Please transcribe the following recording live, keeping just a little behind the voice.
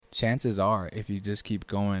chances are, if you just keep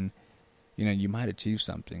going, you might achieve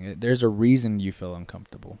something. There's a reason you feel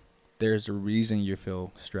uncomfortable. There's a reason you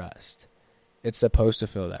feel stressed. It's supposed to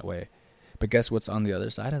feel that way. But guess what's on the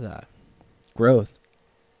other side of that? Growth,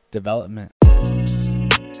 development. You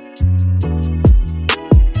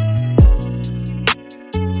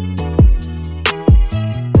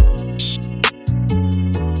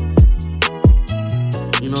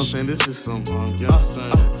know what I'm saying? This is some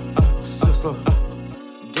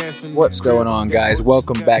What's going on, guys?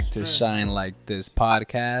 Welcome back to Shine Like This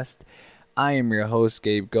podcast. I am your host,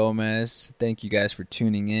 Gabe Gomez. Thank you guys for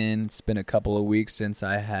tuning in. It's been a couple of weeks since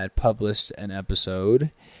I had published an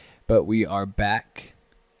episode, but we are back.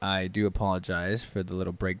 I do apologize for the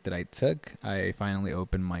little break that I took. I finally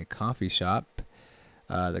opened my coffee shop.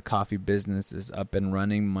 The coffee business is up and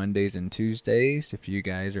running Mondays and Tuesdays. If you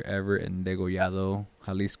guys are ever in Degollado,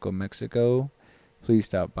 Jalisco, Mexico, please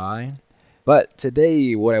stop by. But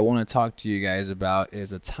today, what I want to talk to you guys about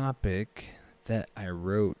is a topic that I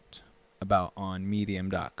wrote about on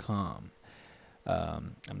Medium.com.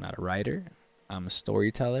 I'm not a writer. I'm a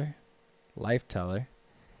storyteller, life teller,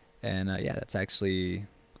 and that's actually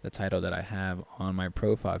the title that I have on my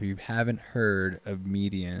profile. If you haven't heard of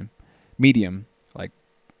Medium, like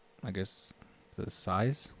I guess the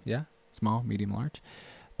size, small, medium, large,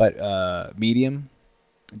 but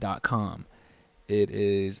Medium.com. It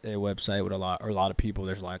is a website with a lot of people.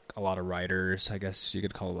 There's like a lot of writers. I guess you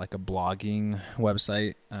could call it like a blogging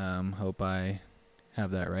website. Hope I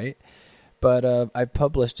have that right. But I've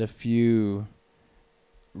published a few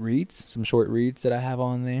reads, some short reads that I have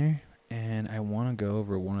on there, and I want to go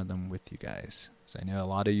over one of them with you guys. So I know a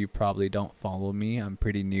lot of you probably don't follow me. I'm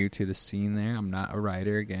pretty new to the scene there. I'm not a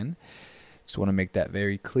writer again. Just want to make that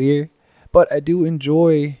very clear. But I do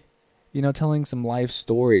enjoy telling some life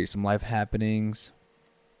stories, some life happenings.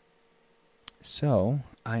 So,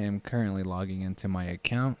 I am currently logging into my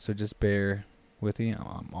account, so just bear with me.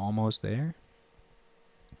 I'm almost there.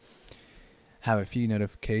 Have a few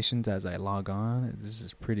notifications as I log on. This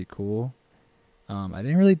is pretty cool. I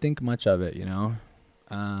didn't really think much of it,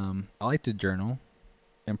 I like to journal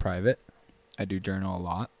in private. I do journal a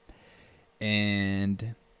lot.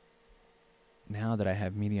 And now that I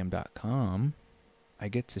have Medium.com, I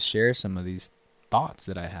get to share some of these thoughts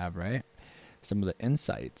that I have, right? Some of the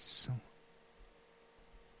insights.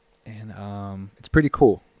 And it's pretty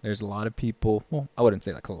cool. There's a lot of people. Well, I wouldn't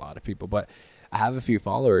say like a lot of people, but I have a few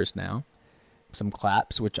followers now. Some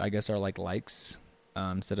claps, which I guess are like likes.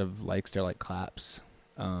 Instead of likes, they're like claps.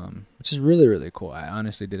 Which is really, really cool. I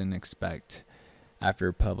honestly didn't expect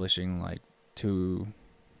after publishing like 2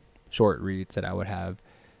 short reads that I would have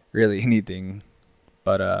really anything.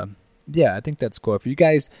 But I think that's cool. If you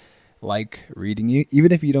guys like reading,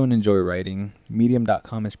 even if you don't enjoy writing,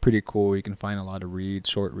 Medium.com is pretty cool. You can find a lot of reads,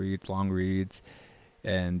 short reads, long reads.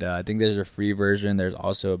 And I think there's a free version. There's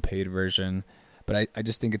also a paid version. But I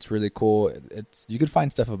just think it's really cool. You could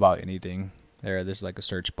find stuff about anything there. There's like a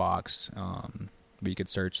search box where you could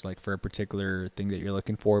search like for a particular thing that you're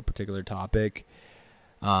looking for, a particular topic.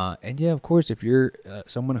 And of course, if you're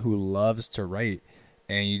someone who loves to write,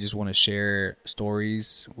 and you just want to share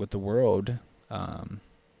stories with the world,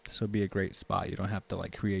 this will be a great spot. You don't have to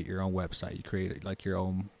like create your own website. You create like your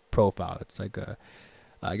own profile. It's like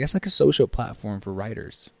I guess like a social platform for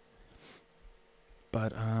writers.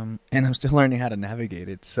 But and I'm still learning how to navigate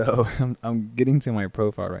it. So I'm getting to my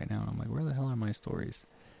profile right now. I'm like, where the hell are my stories?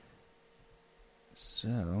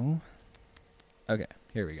 So, okay,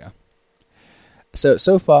 here we go.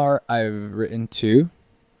 So far I've written 2.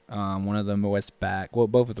 One of them was back. Well,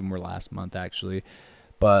 both of them were last month, actually.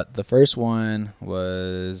 But the first one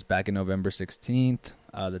was back in November 16th.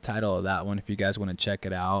 The title of that one, if you guys want to check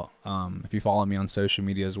it out, if you follow me on social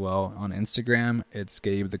media as well, on Instagram, it's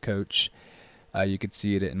Gabe the Coach. You could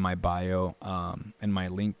see it in my bio, in my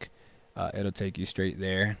link. It'll take you straight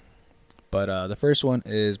there. But the first one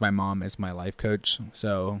is My Mom is My Life Coach.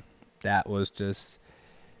 So that was just,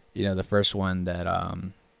 the first one that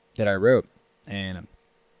I wrote. And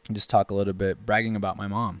just talk a little bit, bragging about my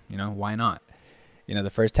mom, why not? The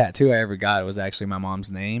first tattoo I ever got was actually my mom's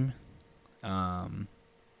name. And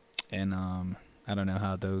I don't know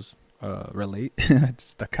how those relate.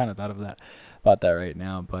 I kind of thought about that right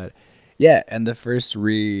now. But and the first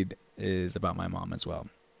read is about my mom as well.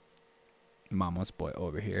 Mama's boy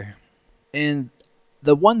over here. And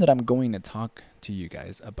the one that I'm going to talk to you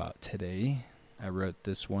guys about today, I wrote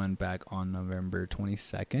this one back on November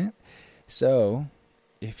 22nd. So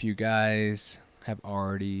if you guys have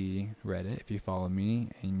already read it, if you follow me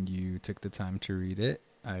and you took the time to read it,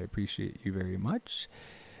 I appreciate you very much.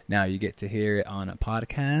 Now you get to hear it on a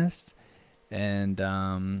podcast,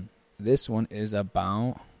 And this one is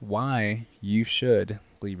about why you should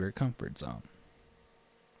leave your comfort zone.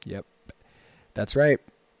 Yep, that's right.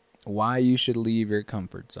 Why you should leave your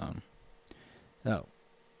comfort zone. So,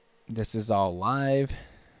 this is all live.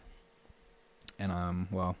 And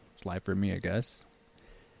it's live for me, I guess.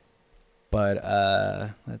 But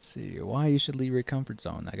let's see. Why you should leave your comfort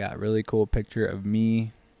zone. I got a really cool picture of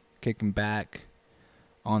me kicking back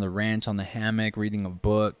on the ranch, on the hammock, reading a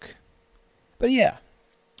book. But yeah,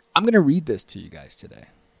 I'm going to read this to you guys today.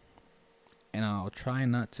 And I'll try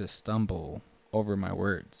not to stumble over my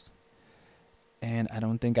words. And I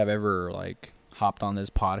don't think I've ever hopped on this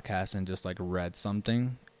podcast and just read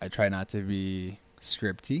something. I try not to be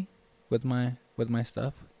scripty with my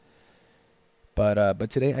stuff. But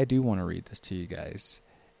today I do want to read this to you guys.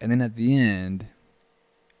 And then at the end,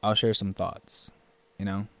 I'll share some thoughts,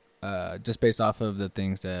 just based off of the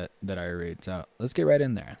things that I read. So let's get right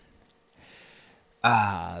in there.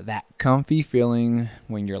 That comfy feeling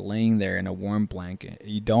when you're laying there in a warm blanket.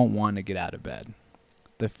 You don't want to get out of bed.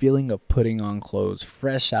 The feeling of putting on clothes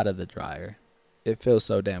fresh out of the dryer. It feels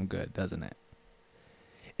so damn good, doesn't it?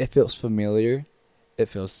 It feels familiar. It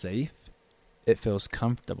feels safe. It feels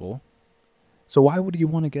comfortable. So why would you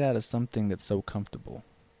want to get out of something that's so comfortable?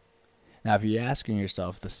 Now, if you're asking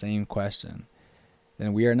yourself the same question,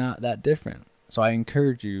 then we are not that different. So I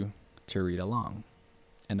encourage you to read along.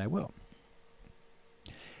 And I will.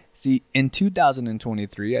 See, in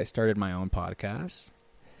 2023, I started my own podcast,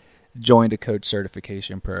 joined a coach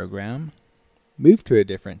certification program, moved to a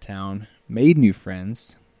different town, made new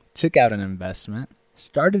friends, took out an investment,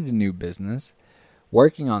 started a new business,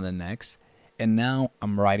 working on the next, and now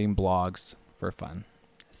I'm writing blogs for fun.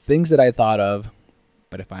 Things that I thought of,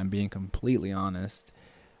 but if I'm being completely honest,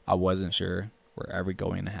 I wasn't sure were ever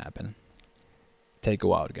going to happen. Take a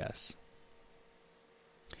wild guess.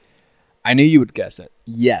 I knew you would guess it.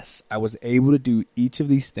 Yes, I was able to do each of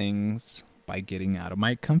these things by getting out of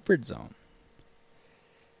my comfort zone.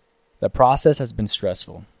 The process has been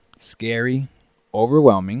stressful, scary,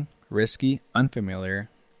 overwhelming, risky, unfamiliar,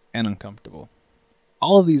 and uncomfortable.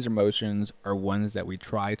 All of these emotions are ones that we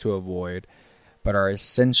try to avoid, but are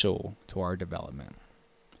essential to our development.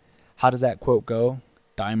 How does that quote go?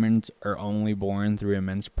 Diamonds are only born through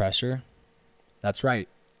immense pressure. That's right,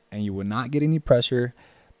 and you will not get any pressure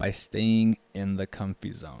by staying in the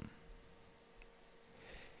comfy zone.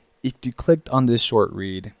 If you clicked on this short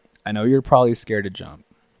read, I know you're probably scared to jump.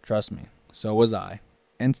 Trust me, so was I,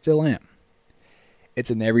 and still am. It's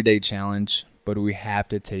an everyday challenge, but we have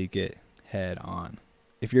to take it head on.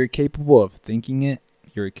 If you're capable of thinking it,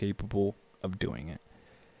 you're capable of doing it.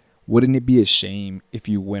 Wouldn't it be a shame if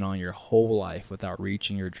you went on your whole life without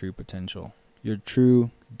reaching your true potential, your true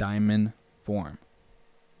diamond form?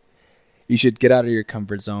 You should get out of your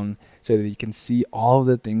comfort zone so that you can see all of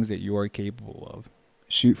the things that you are capable of.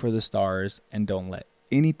 Shoot for the stars and don't let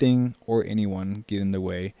anything or anyone get in the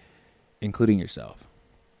way, including yourself.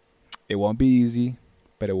 It won't be easy,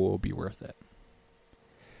 but it will be worth it.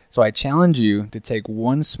 So I challenge you to take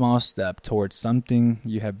one small step towards something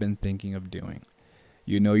you have been thinking of doing.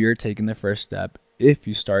 You know you're taking the first step if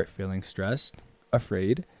you start feeling stressed,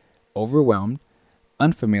 afraid, overwhelmed,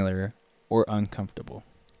 unfamiliar, or uncomfortable.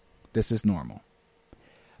 This is normal.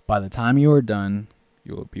 By the time you are done,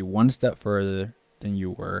 you will be one step further than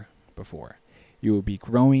you were before. You will be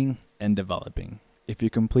growing and developing. If you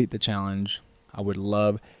complete the challenge, I would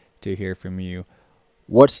love to hear from you.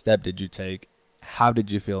 What step did you take? How did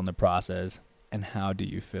you feel in the process? And how do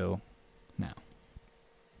you feel now?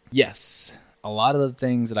 Yes, a lot of the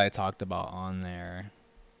things that I talked about on there,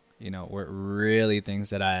 were really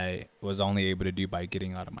things that I was only able to do by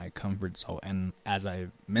getting out of my comfort zone. And as I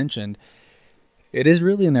mentioned, it is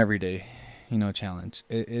really an everyday, challenge.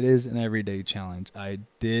 It is an everyday challenge.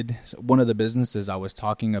 One of the businesses I was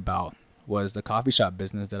talking about was the coffee shop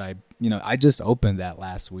business that I just opened that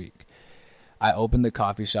last week. I opened the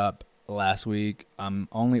coffee shop last week. I'm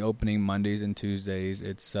only opening Mondays and Tuesdays.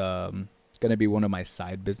 It's going to be one of my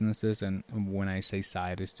side businesses. And when I say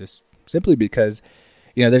side, it's just simply because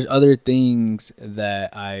there's other things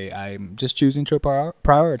that I'm just choosing to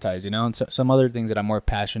prioritize, and some other things that I'm more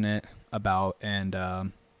passionate about. And,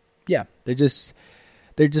 they're just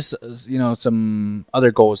some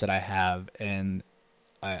other goals that I have. And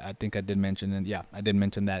I think I did mention, I did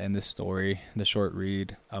mention that in this story, the short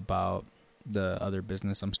read about the other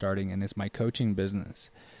business I'm starting, and it's my coaching business.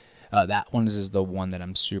 That one is the one that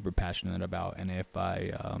I'm super passionate about. And if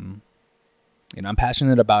I'm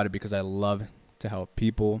passionate about it because I love to help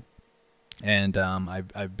people. And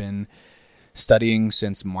I've been studying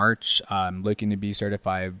since March. I'm looking to be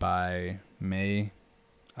certified by May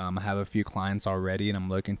I have a few clients already, and I'm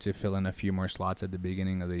looking to fill in a few more slots at the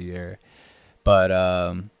beginning of the year. But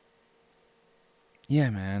yeah,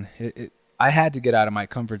 man, I had to get out of my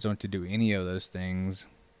comfort zone to do any of those things.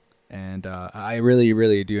 And I really,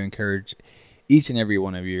 really do encourage each and every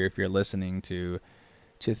one of you, if you're listening, to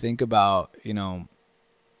think about,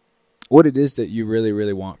 what it is that you really,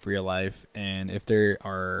 really want for your life. And if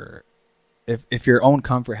your own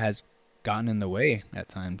comfort has gotten in the way at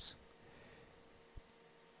times.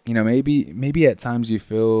 Maybe at times you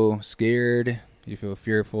feel scared, you feel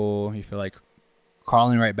fearful, you feel like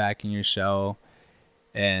crawling right back in your shell.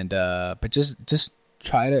 And but just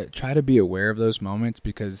try to be aware of those moments,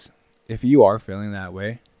 because if you are feeling that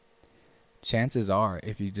way, chances are,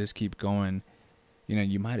 if you just keep going,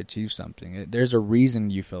 you might achieve something. There's a reason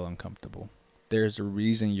you feel uncomfortable. There's a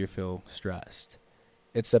reason you feel stressed.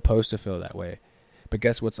 It's supposed to feel that way. But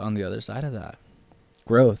guess what's on the other side of that?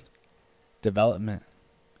 Growth, development.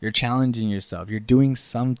 You're challenging yourself. You're doing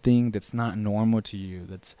something that's not normal to you,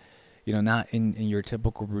 that's not in your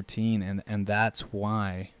typical routine. And that's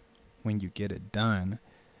why when you get it done,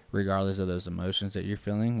 regardless of those emotions that you're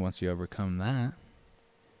feeling, once you overcome that,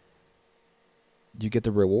 you get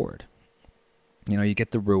the reward. You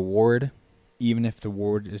get the reward, even if the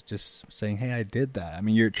reward is just saying, hey, I did that. I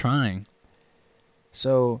mean, you're trying.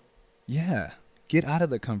 So, yeah, get out of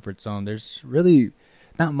the comfort zone. There's really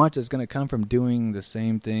not much that's going to come from doing the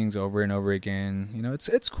same things over and over again.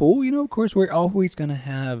 It's cool. Of course, we're always going to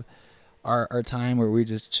have our time where we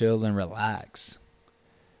just chill and relax.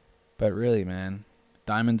 But really, man,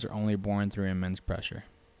 diamonds are only born through immense pressure.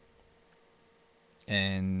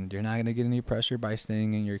 And you're not going to get any pressure by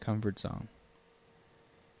staying in your comfort zone.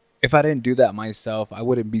 If I didn't do that myself, I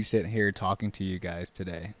wouldn't be sitting here talking to you guys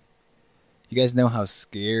today. You guys know how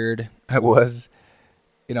scared I was,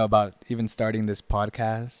 about even starting this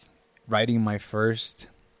podcast, writing my first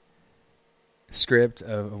script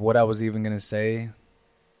of what I was even going to say.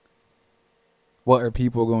 What are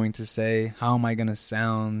people going to say? How am I going to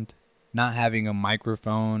sound? Not having a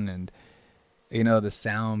microphone and, the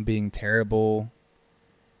sound being terrible.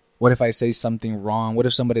 What if I say something wrong? What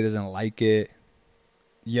if somebody doesn't like it?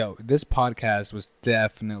 This podcast was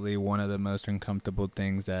definitely one of the most uncomfortable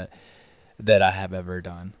things that I have ever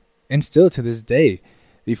done. And still to this day,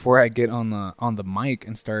 before I get on the mic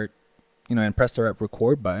and start, and press the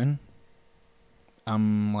record button,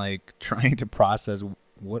 I'm like trying to process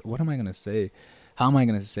what am I going to say? How am I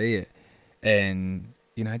going to say it? And,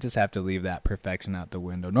 I just have to leave that perfection out the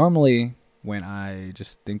window. Normally, when I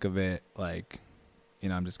just think of it, like,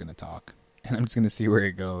 I'm just going to talk and I'm just going to see where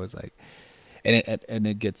it goes. Like, and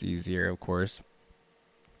it gets easier, of course.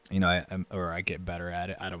 I get better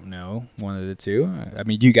at it. I don't know. One of the two. I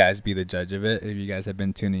mean, you guys be the judge of it. If you guys have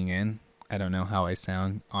been tuning in, I don't know how I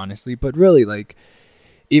sound, honestly. But really, like,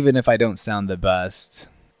 even if I don't sound the best,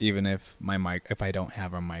 even if if I don't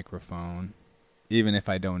have a microphone, even if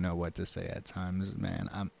I don't know what to say at times,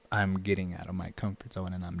 man, I'm getting out of my comfort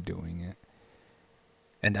zone and I'm doing it.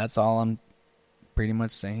 And that's all I'm pretty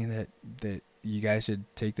much saying that you guys should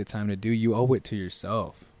take the time to do. You owe it to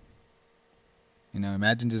yourself.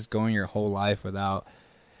 Imagine just going your whole life without,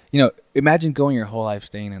 imagine going your whole life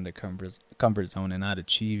staying in the comfort zone and not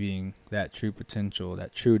achieving that true potential,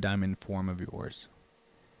 that true diamond form of yours.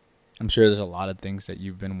 I'm sure there's a lot of things that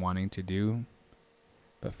you've been wanting to do,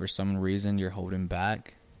 but for some reason you're holding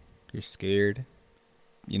back. You're scared.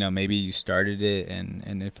 Maybe you started it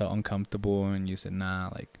and it felt uncomfortable and you said, nah,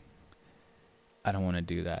 like, I don't want to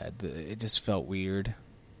do that. It just felt weird.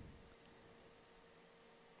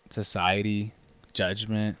 Society,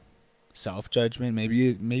 judgment, self-judgment.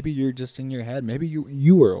 Maybe you're just in your head. Maybe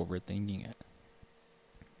you were overthinking it.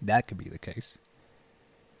 That could be the case.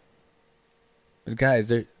 But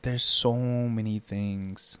guys, there's so many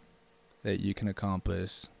things that you can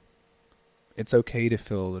accomplish. It's okay to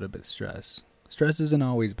feel a little bit stressed. Stress isn't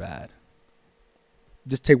always bad.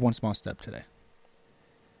 Just take one small step today.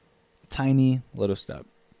 A tiny little step.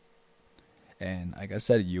 And like I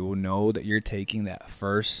said, you will know that you're taking that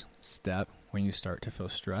first step when you start to feel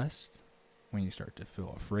stressed, when you start to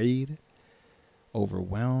feel afraid,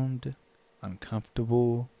 overwhelmed,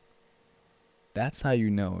 uncomfortable. That's how you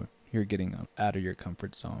know you're getting out of your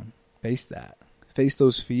comfort zone. Face that. Face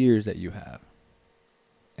those fears that you have.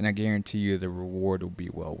 And I guarantee you the reward will be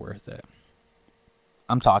well worth it.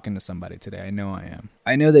 I'm talking to somebody today. I know I am.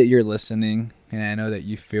 I know that you're listening, and I know that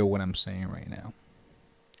you feel what I'm saying right now.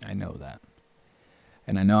 I know that.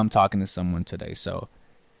 And I know I'm talking to someone today. So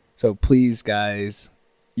please, guys,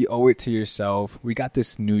 you owe it to yourself. We got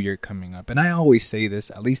this new year coming up. And I always say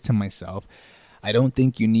this, at least to myself. I don't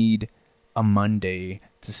think you need a Monday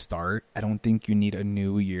to start. I don't think you need a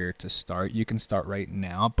new year to start. You can start right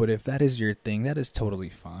now, but if that is your thing, that is totally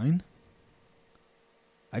fine.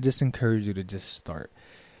 I just encourage you to just start.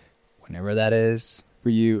 Whenever that is for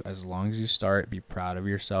you, as long as you start, be proud of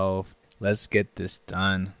yourself. Let's get this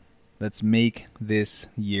done. Let's make this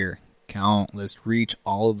year count. Let's reach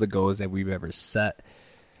all of the goals that we've ever set.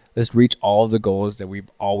 Let's reach all of the goals that we've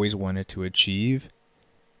always wanted to achieve.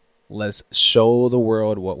 Let's show the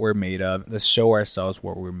world what we're made of. Let's show ourselves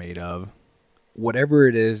what we're made of. Whatever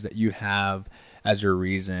it is that you have as your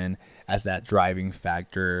reason, as that driving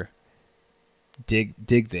factor,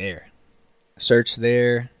 dig there. Search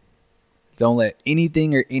there. Don't let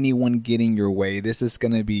anything or anyone get in your way. This is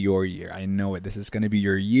going to be your year. I know it. This is going to be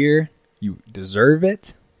your year. You deserve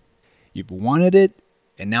it. You've wanted it.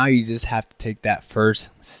 And now you just have to take that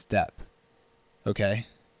first step. Okay?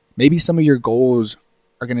 Maybe some of your goals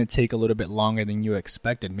are going to take a little bit longer than you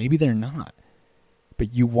expected. Maybe they're not.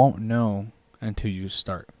 But you won't know until you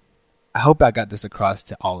start. I hope I got this across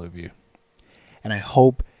to all of you. And I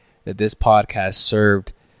hope that this podcast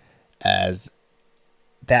served as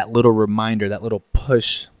that little reminder, that little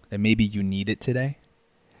push that maybe you needed today.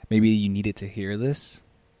 Maybe you needed to hear this.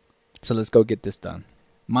 So let's go get this done.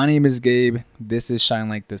 My name is Gabe. This is Shine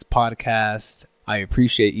Like This podcast. I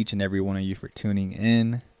appreciate each and every one of you for tuning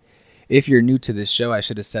in. If you're new to this show, I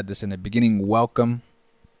should have said this in the beginning. Welcome.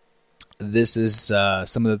 This is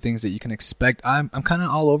some of the things that you can expect. I'm kind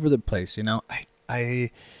of all over the place, you know.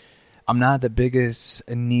 I'm not the biggest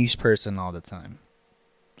niche person all the time.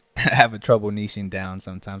 I have a trouble niching down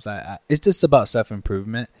sometimes. It's just about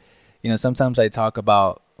self-improvement. You know, sometimes I talk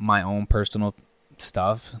about my own personal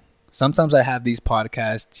stuff. Sometimes I have these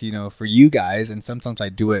podcasts, you know, for you guys, and sometimes I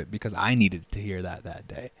do it because I needed to hear that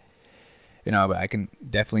day. You know, but I can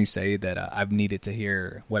definitely say that I've needed to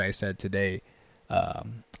hear what I said today a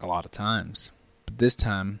lot of times. But this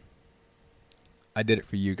time, I did it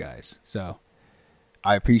for you guys. So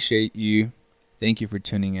I appreciate you. Thank you for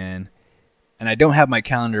tuning in. And I don't have my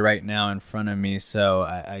calendar right now in front of me, so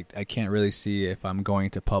I can't really see if I'm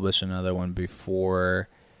going to publish another one before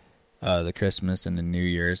the Christmas and the New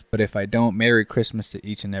Year's. But if I don't, Merry Christmas to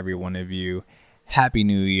each and every one of you. Happy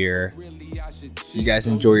New Year. You guys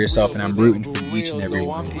enjoy yourself, and I'm rooting for each and every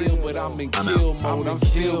one of you. I'm out. I'm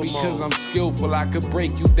still because I'm skillful. I could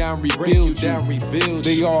break you down, rebuild you.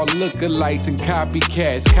 They all look alike and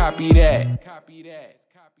copycats. Copy that.